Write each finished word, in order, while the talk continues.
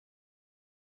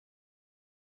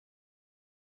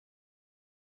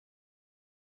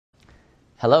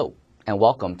Hello, and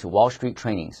welcome to Wall Street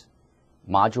Training's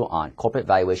module on corporate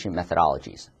valuation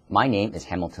methodologies. My name is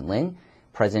Hamilton Lin,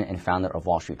 president and founder of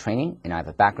Wall Street Training, and I have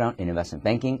a background in investment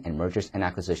banking and mergers and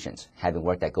acquisitions, having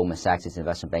worked at Goldman Sachs'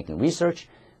 investment banking research,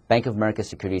 Bank of America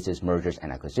Securities' mergers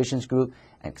and acquisitions group,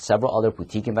 and several other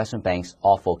boutique investment banks,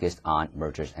 all focused on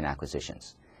mergers and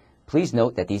acquisitions. Please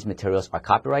note that these materials are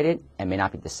copyrighted and may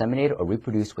not be disseminated or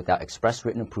reproduced without express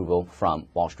written approval from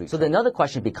Wall Street. So another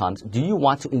question becomes, do you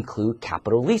want to include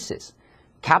capital leases?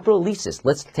 Capital leases,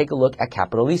 let's take a look at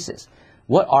capital leases.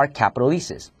 What are capital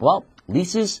leases? Well,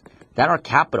 leases that are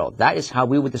capital, that is how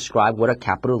we would describe what a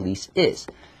capital lease is.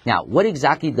 Now, what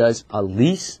exactly does a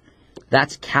lease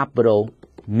that's capital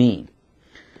mean?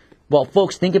 Well,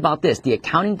 folks, think about this. The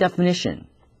accounting definition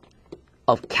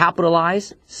of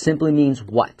capitalize simply means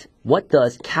what? What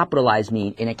does capitalize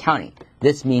mean in accounting?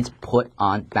 This means put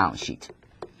on balance sheet.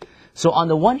 So on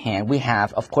the one hand, we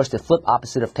have, of course, the flip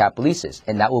opposite of capital leases,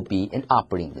 and that will be an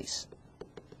operating lease.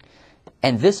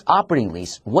 And this operating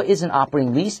lease, what is an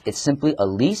operating lease? It's simply a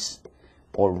lease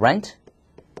or rent.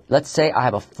 Let's say I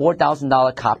have a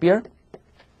 $4,000 copier,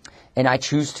 and I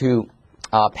choose to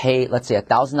pay, let's say,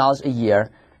 $1,000 a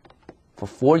year for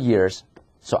 4 years,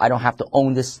 so I don't have to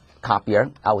own this copier.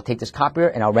 I will take this copier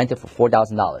and I'll rent it for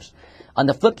 $4,000. On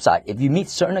the flip side, if you meet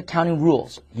certain accounting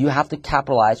rules, you have to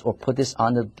capitalize or put this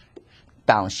on the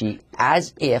balance sheet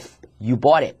as if you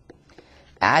bought it.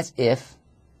 As if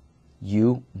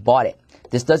you bought it.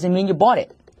 This doesn't mean you bought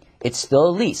it. It's still a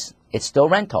lease. It's still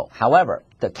rental. However,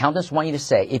 the accountants want you to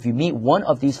say, if you meet one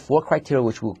of these 4 criteria,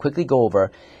 which we'll quickly go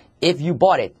over, if you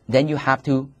bought it, then you have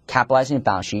to capitalize in your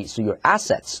balance sheet, so your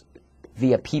assets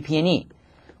via PP&E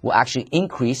will actually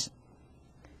increase,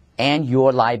 and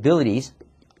your liabilities,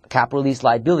 capital lease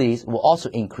liabilities, will also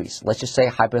increase. Let's just say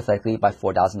hypothetically by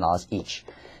 $4,000 each.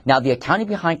 Now, the accounting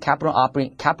behind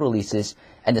capital leases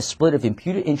and the split of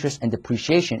imputed interest and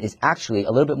depreciation is actually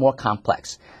a little bit more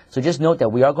complex. So just note that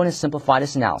we are going to simplify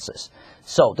this analysis.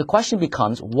 So the question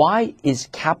becomes, why are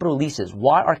capital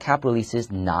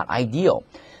leases not ideal?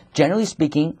 Generally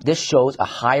speaking, this shows a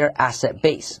higher asset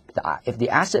base. If the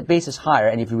asset base is higher,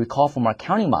 and if you recall from our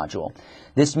accounting module,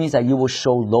 this means that you will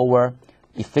show lower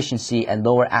efficiency and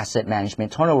lower asset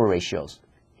management turnover ratios.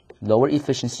 Lower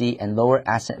efficiency and lower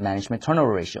asset management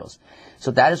turnover ratios.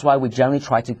 So that is why we generally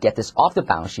try to get this off the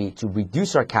balance sheet to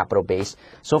reduce our capital base.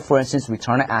 So for instance,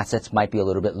 return on assets might be a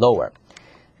little bit lower.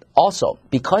 Also,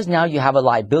 because now you have a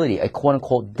liability, a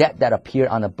quote-unquote debt that appeared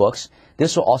on the books,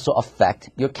 this will also affect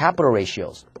your capital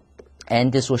ratios. And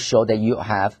this will show that you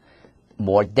have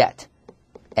more debt.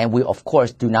 And we, of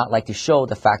course, do not like to show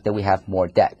the fact that we have more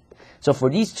debt. So for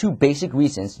these 2 basic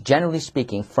reasons, generally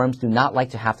speaking, firms do not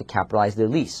like to have to capitalize their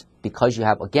lease because you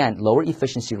have, again, lower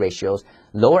efficiency ratios,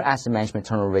 lower asset management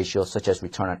turnover ratios, such as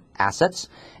return on assets,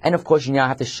 and, of course, you now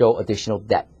have to show additional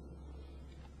debt.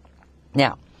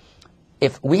 Now,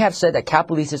 if we have said that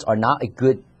capital leases are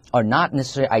not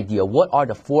necessarily ideal, what are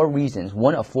the 4 reasons,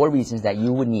 one of 4 reasons that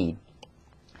you would need?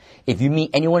 If you meet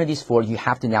any one of these 4, you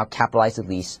have to now capitalize the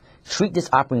lease, treat this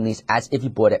operating lease as if you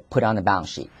bought it, put it on the balance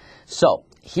sheet. So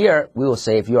here we will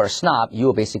say if you are a snob, you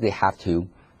will basically have to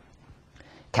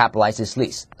capitalize this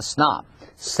lease. A snob,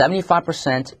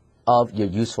 75% of your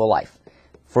useful life.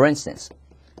 For instance,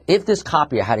 if this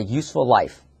copier had a useful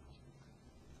life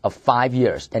of 5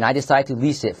 years and I decide to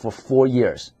lease it for 4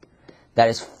 years, that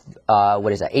is,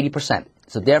 80%.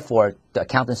 So therefore, the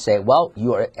accountants say, well,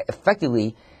 you are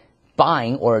effectively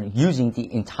buying or using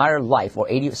the entire life, or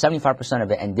 75% of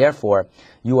it, and therefore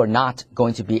you are not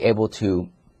going to be able to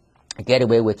get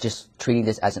away with just treating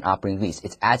this as an operating lease.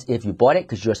 It's as if you bought it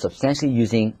because you're substantially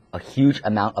using a huge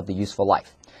amount of the useful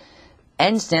life.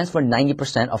 N stands for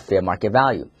 90% of fair market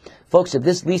value. Folks, if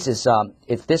this lease is,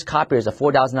 if this copier is a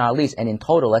 $4,000 lease, and in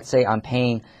total, let's say I'm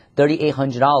paying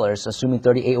 $3,800, assuming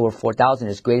 38 over 4,000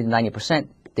 is greater than 90%,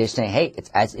 they're saying, hey,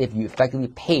 it's as if you effectively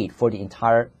paid for the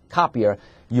entire copier.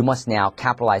 You must now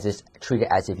capitalize this, treat it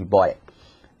as if you bought it.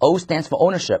 O stands for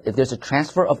ownership. If there's a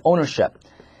transfer of ownership,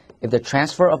 if the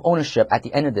transfer of ownership at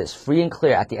the end of this, free and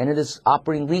clear, at the end of this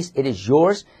operating lease, it is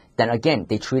yours, then again,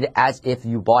 they treat it as if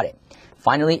you bought it.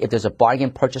 Finally, if there's a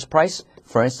bargain purchase price,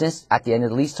 for instance, at the end of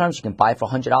the lease terms, you can buy it for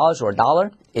 $100 or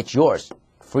 $1, it's yours,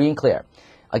 free and clear.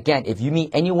 Again, if you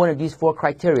meet any one of these 4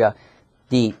 criteria,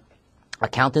 the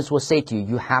accountants will say to you,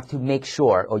 you have to make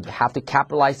sure, or you have to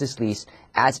capitalize this lease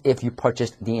as if you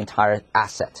purchased the entire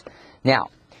asset. Now,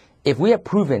 if we have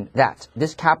proven that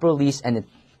this capital lease and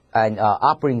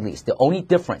operating lease, the only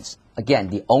difference, again,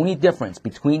 the only difference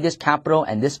between this capital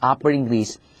and this operating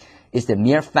lease is the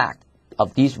mere fact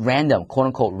of these random,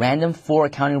 quote-unquote, random 4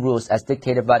 accounting rules as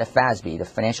dictated by the FASB, the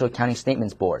Financial Accounting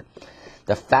Statements Board.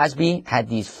 The FASB had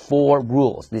these 4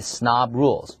 rules, these snob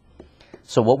rules.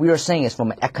 So what we are saying is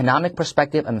from an economic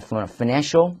perspective and from a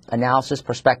financial analysis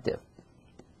perspective,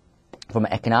 from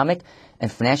an economic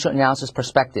and financial analysis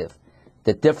perspective,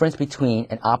 the difference between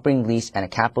an operating lease and a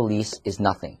capital lease is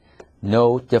nothing.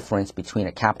 No difference between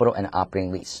a capital and an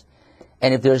operating lease.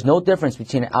 And if there's no difference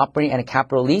between an operating and a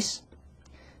capital lease,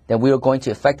 then we are going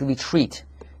to effectively treat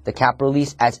the capital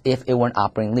lease as if it were an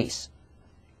operating lease.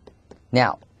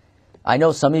 Now, I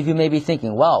know some of you may be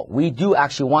thinking, well, we do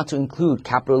actually want to include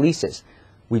capital leases.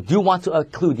 We do want to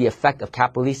include the effect of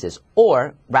capital leases.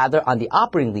 Or, rather, on the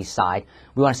operating lease side,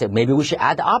 we want to say maybe we should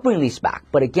add the operating lease back.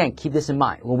 But again, keep this in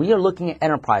mind. When we are looking at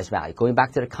enterprise value, going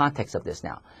back to the context of this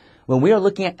now, when we are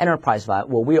looking at enterprise value,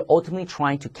 what we are ultimately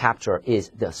trying to capture is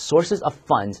the sources of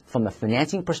funds from the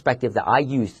financing perspective that I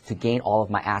used to gain all of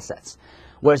my assets.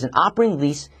 Whereas an operating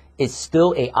lease is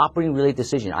still a operating related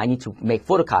decision. I need to make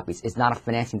photocopies. It's not a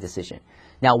financing decision.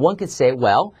 Now, one could say,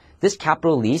 well, this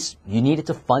capital lease, you needed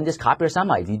to fund this copy or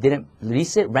somehow. If you didn't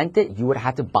lease it, rent it, you would have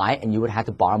had to buy it and you would have had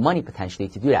to borrow money potentially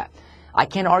to do that. I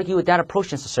can't argue with that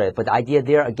approach necessarily, but the idea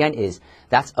there again is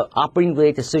that's an operating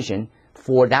related decision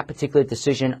for that particular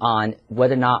decision on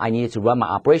whether or not I needed to run my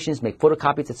operations, make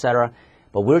photocopies, etc.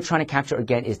 But what we're trying to capture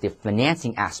again is the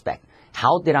financing aspect.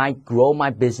 How did I grow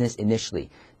my business initially?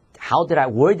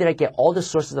 Where did I get all the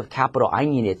sources of capital I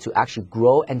needed to actually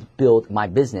grow and build my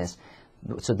business?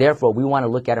 So therefore, we want to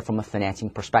look at it from a financing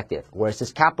perspective. Whereas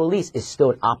this capital lease is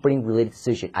still an operating related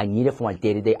decision. I need it for my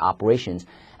day-to-day operations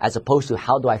as opposed to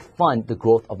how do I fund the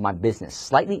growth of my business.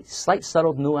 Slight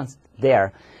subtle nuance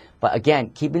there. But again,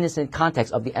 keeping this in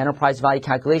context of the enterprise value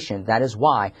calculation, that is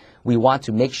why we want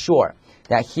to make sure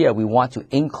that here we want to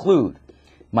include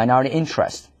minority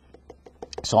interest.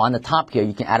 So on the top here,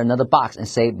 you can add another box and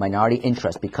say minority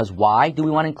interest. Because why do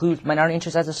we want to include minority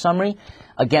interest as a summary?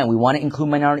 Again, we want to include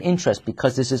minority interest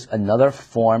because this is another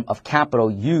form of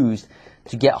capital used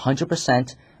to get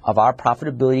 100% of our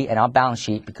profitability and our balance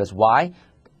sheet. Because why?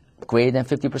 Greater than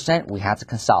 50%, we have to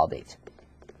consolidate.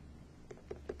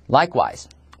 Likewise,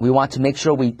 we want to make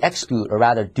sure we exclude, or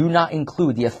rather do not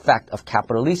include, the effect of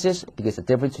capital leases because the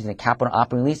difference between a capital and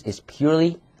operating lease is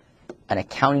purely an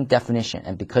accounting definition.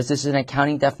 And because this is an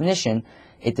accounting definition,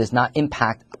 it does not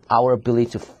impact our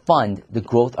ability to fund the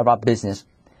growth of our business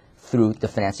through the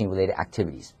financing related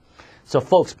activities. So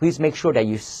folks, please make sure that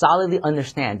you solidly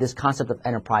understand this concept of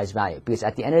enterprise value, because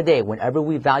at the end of the day, whenever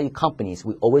we value companies,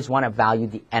 we always want to value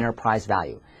the enterprise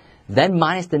value. Then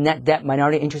minus the net debt,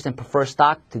 minority interest, and preferred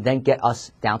stock to then get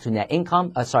us down to net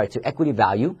income, to equity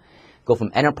value. Go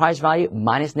from enterprise value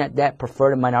minus net debt,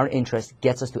 preferred, and minority interest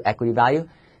gets us to equity value.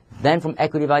 Then from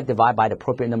equity value, divide by the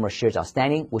appropriate number of shares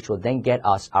outstanding, which will then get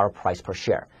us our price per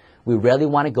share. We rarely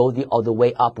want to go the other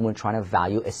way up when we're trying to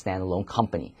value a standalone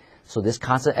company. So this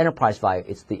concept of enterprise value,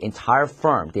 it's the entire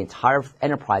firm, the entire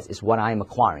enterprise is what I am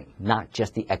acquiring, not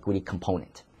just the equity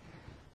component.